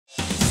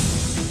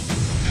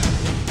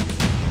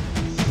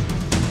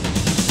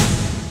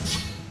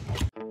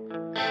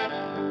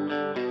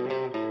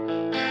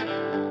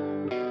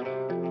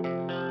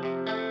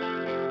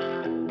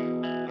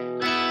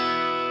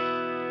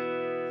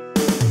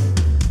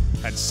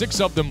Had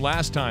 6 of them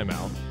last time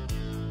out,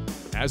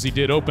 as he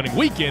did opening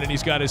weekend, and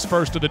he's got his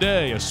first of the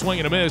day. A swing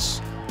and a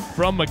miss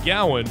from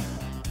McGowan.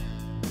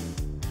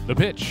 The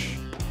pitch.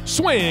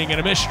 Swing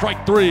and a miss,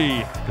 strike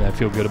 3. I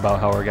feel good about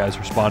how our guys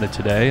responded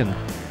today, and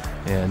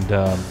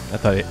I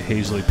thought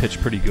Hazley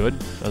pitched pretty good,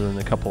 other than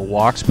a couple of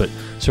walks, but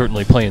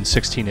certainly playing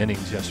 16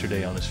 innings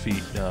yesterday on his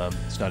feet,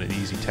 it's not an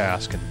easy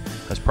task, and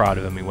I was proud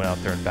of him. He went out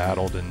there and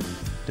battled and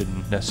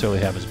didn't necessarily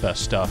have his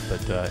best stuff,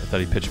 but I thought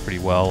he pitched pretty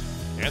well.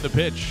 And the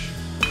pitch.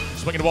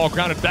 Swinging the ball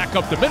grounded back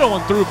up the middle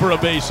and through for a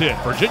base hit.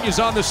 Virginia's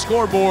on the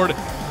scoreboard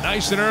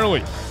nice and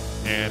early,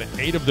 and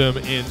 8 of them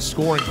in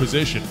scoring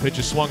position. Pitch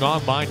is swung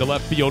on, line to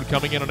left field,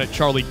 coming in on it.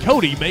 Charlie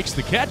Cody makes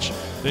the catch,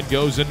 then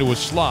goes into a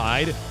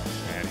slide.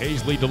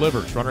 Hazley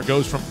delivers. Runner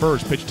goes from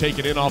first. Pitch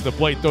taken in off the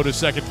plate. Throw to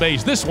second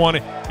base. This one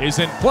is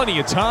in plenty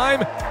of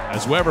time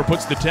as Weber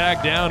puts the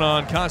tag down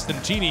on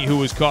Constantini, who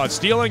was caught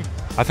stealing.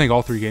 I think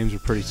all 3 games were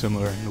pretty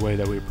similar in the way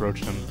that we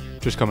approached them.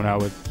 Just coming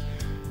out with,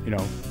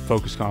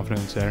 focus,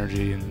 confidence,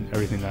 energy, and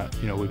everything that,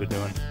 we've been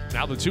doing.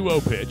 Now the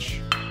 2-0 pitch.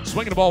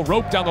 Swinging the ball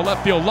roped down the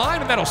left field line,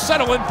 and that'll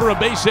settle in for a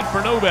base hit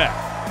for Novak.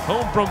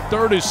 Home from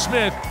third is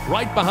Smith.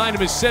 Right behind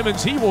him is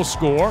Simmons. He will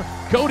score.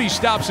 Cody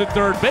stops at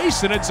third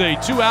base, and it's a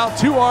 2-out,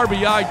 2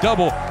 RBI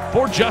double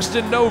for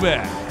Justin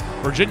Novak.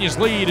 Virginia's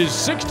lead is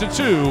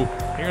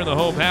 6-2 here in the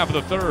home half of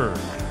the third.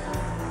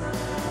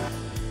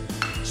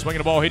 Swinging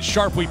the ball hit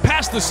sharply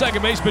past the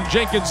second baseman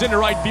Jenkins into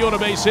right field, a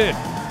base hit.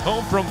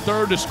 Home from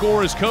third to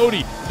score is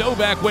Cody.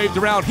 Novak waved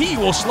around. He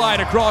will slide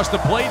across the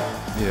plate.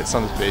 Yeah, it's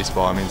sometimes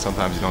baseball. I mean,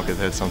 sometimes you don't get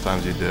hit,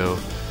 sometimes you do.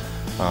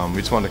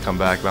 We just wanted to come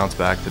back, bounce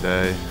back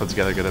today, put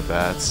together good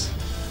at-bats,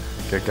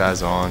 get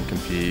guys on,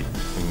 compete,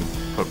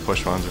 and put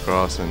push runs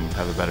across and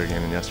have a better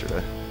game than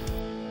yesterday.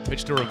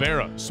 Pitch to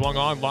Rivera, swung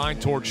on line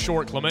towards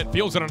short. Clement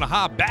fields it on a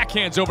hop,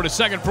 backhands over to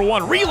second for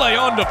 1, relay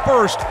on to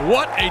first.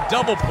 What a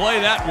double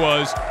play that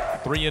was.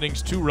 3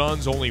 innings, 2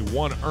 runs, only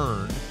 1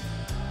 earned.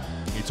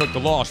 He took the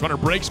loss. Runner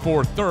breaks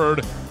for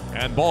third,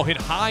 and ball hit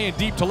high and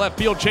deep to left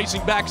field,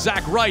 chasing back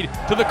Zach Wright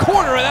to the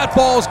corner, and that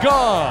ball's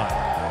gone.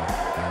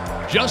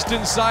 Just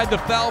inside the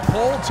foul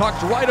pole,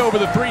 tucked right over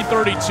the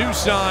 332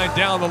 sign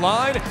down the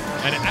line,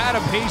 and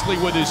Adam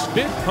Hazley with his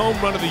 5th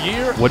home run of the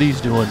year. What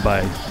he's doing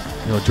by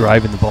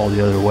driving the ball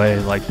the other way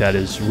like that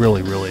is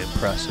really, really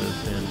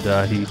impressive,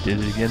 and he did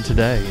it again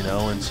today,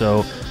 and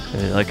so,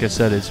 like I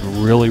said, it's a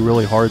really,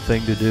 really hard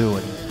thing to do,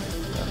 and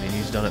I mean,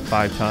 he's done it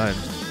 5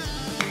 times.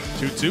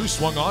 2-2,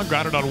 swung on,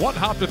 grounded on 1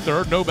 hop to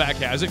third. Novak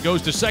has it,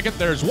 goes to second.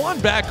 There's 1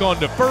 back on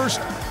to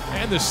first,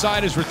 and the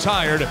side is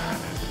retired.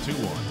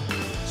 2-1.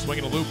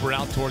 Swinging a looper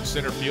out towards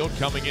center field.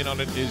 Coming in on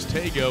it is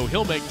Tago.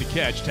 He'll make the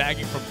catch.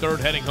 Tagging from third,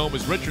 heading home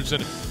is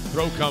Richardson.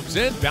 Throw comes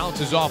in,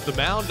 bounces off the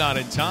mound, not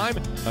in time.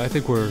 I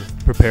think we're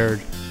prepared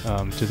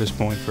to this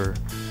point for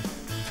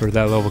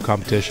that level of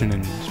competition,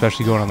 and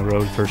especially going on the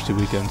road first 2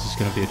 weekends is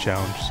going to be a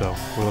challenge, so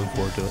we're looking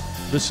forward to it.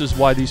 This is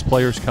why these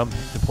players come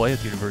to play at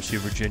the University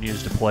of Virginia,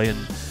 is to play in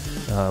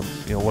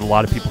what a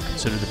lot of people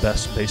consider the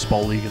best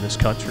baseball league in this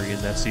country, and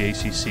that's the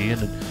ACC,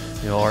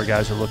 and our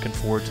guys are looking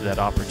forward to that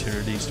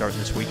opportunity starting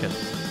this weekend.